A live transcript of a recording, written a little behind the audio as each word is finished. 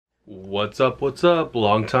What's up, what's up?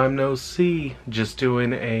 Long time no see. Just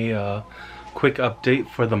doing a quick update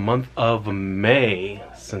for the month of May,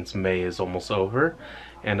 since May is almost over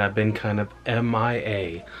and I've been kind of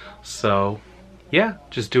MIA. So yeah,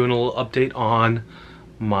 just doing a little update on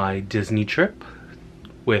my Disney trip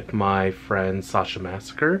with my friend Sasha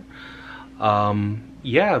Massacre.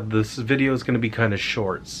 Yeah, this video is going to be kind of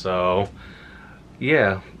short, so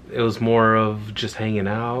yeah, it was more of just hanging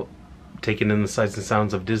out, taking in the sights and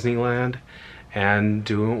sounds of Disneyland, and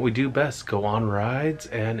doing what we do best, go on rides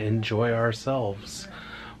and enjoy ourselves.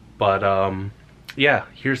 But yeah,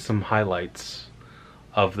 here's some highlights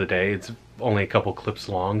of the day. It's only a couple clips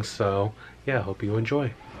long, so yeah, hope you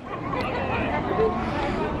enjoy.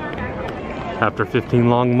 After 15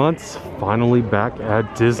 long months, finally back at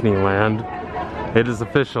Disneyland. It is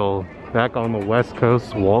official, back on the West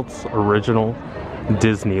Coast, Walts original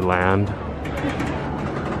Disneyland.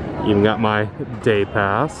 Even got my day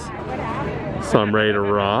pass, so I'm ready to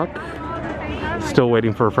rock. Still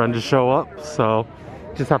waiting for a friend to show up, so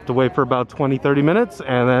just have to wait for about 20-30 minutes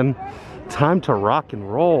and then time to rock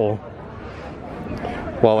and roll.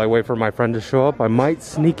 While I wait for my friend to show up, I might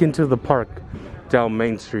sneak into the park down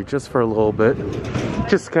Main Street just for a little bit,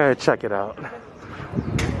 just kind of check it out.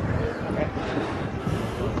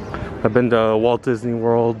 I've been to Walt Disney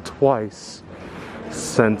World twice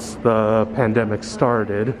since the pandemic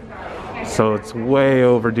started, so it's way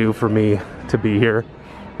overdue for me to be here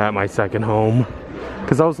at my second home,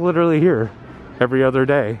 because I was literally here every other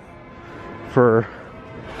day for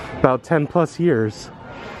about 10 plus years,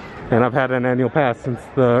 and I've had an annual pass since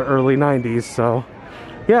the early 90s, so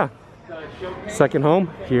yeah, second home,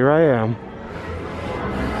 here I am.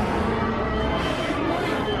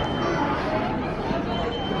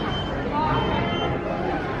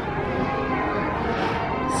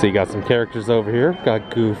 So you got some characters over here. Got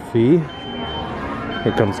Goofy.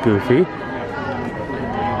 Here comes Goofy.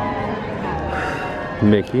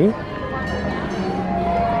 Mickey.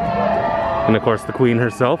 And of course the Queen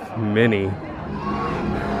herself, Minnie.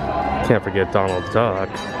 Can't forget Donald Duck.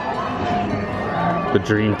 The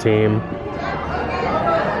Dream Team.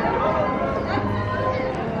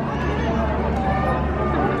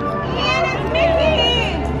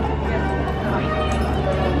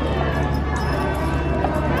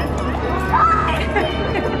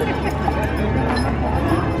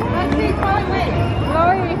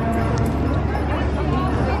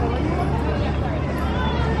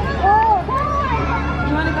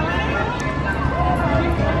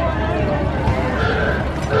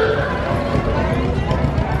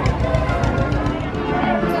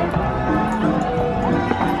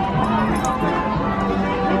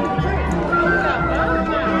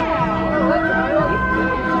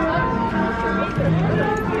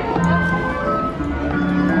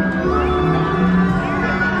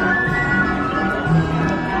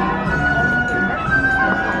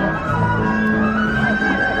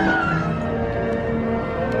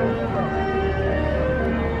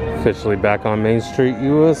 Officially back on Main Street,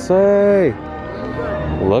 USA.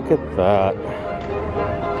 Look at that.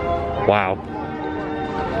 Wow.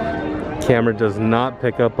 Camera does not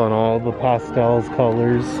pick up on all the pastels,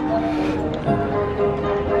 colors.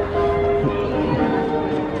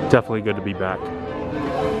 Definitely good to be back.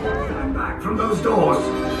 Stand back from those doors.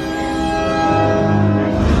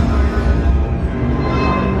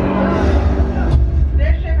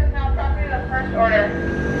 This ship is now property of the First Order.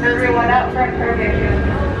 Everyone out for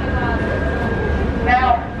interrogation.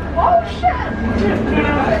 Now, oh shit!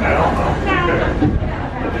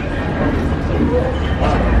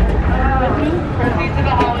 Proceed to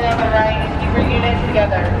the hallway on the right and keep your units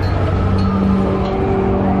together.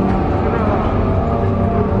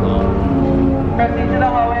 Proceed to the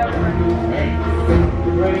hallway on the right.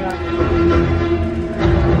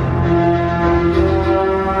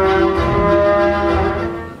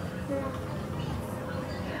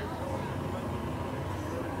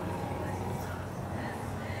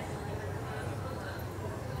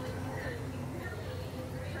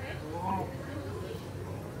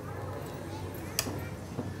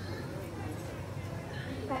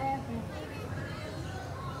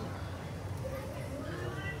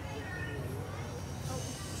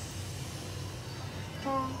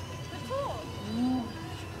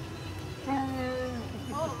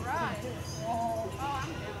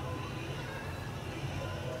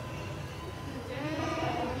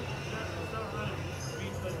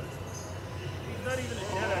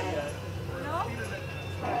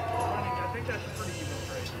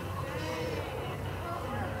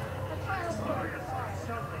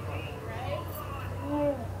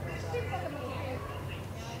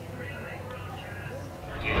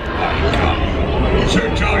 Sir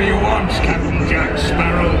Tony once Captain Jack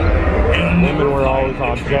Sparrow. Women were always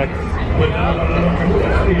objects.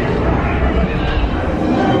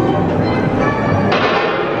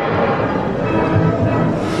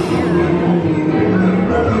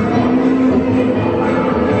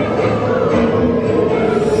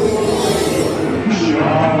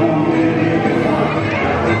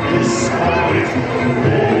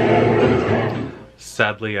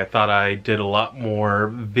 Sadly, I thought I did a lot more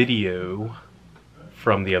video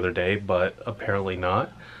from the other day, but apparently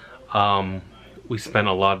not. We spent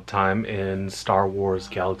a lot of time in Star Wars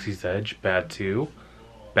Galaxy's Edge, Batu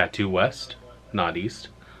West, not East,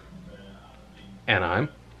 Anaheim.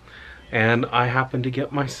 And I happened to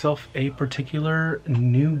get myself a particular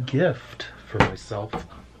new gift for myself.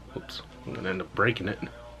 Oops, I'm gonna end up breaking it.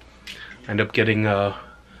 I ended up getting a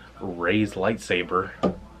Rey's lightsaber.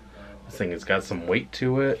 This thing has got some weight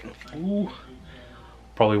to it. Ooh.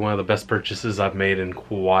 Probably one of the best purchases I've made in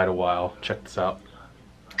quite a while. Check this out.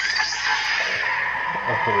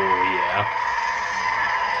 Oh yeah.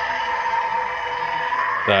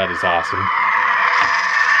 That is awesome.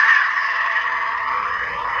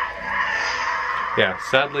 Yeah,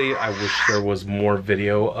 sadly I wish there was more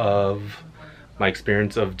video of my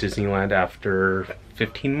experience of Disneyland after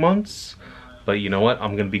 15 months. But you know what?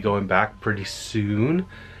 I'm going to be going back pretty soon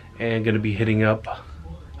and going to be hitting up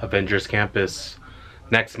Avengers Campus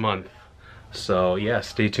next month. So yeah,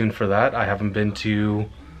 stay tuned for that. I haven't been to,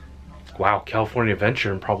 wow, California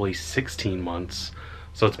Adventure in probably 16 months.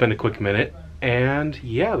 So it's been a quick minute. And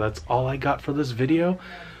yeah, that's all I got for this video.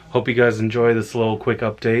 Hope you guys enjoy this little quick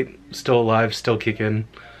update. Still alive, still kicking.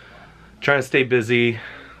 Trying to stay busy.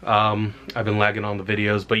 I've been lagging on the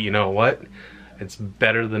videos, but you know what? It's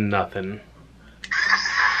better than nothing.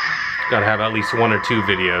 Gotta have at least 1 or 2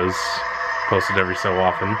 videos posted every so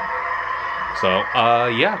often. So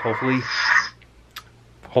yeah, hopefully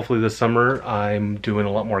this summer I'm doing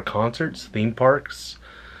a lot more concerts, theme parks,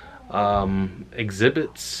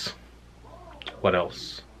 exhibits. What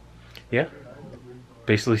else? Yeah,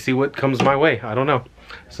 basically see what comes my way. I don't know.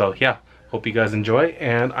 So yeah, hope you guys enjoy,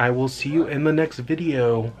 and I will see you in the next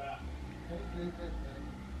video.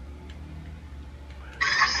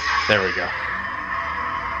 There we go.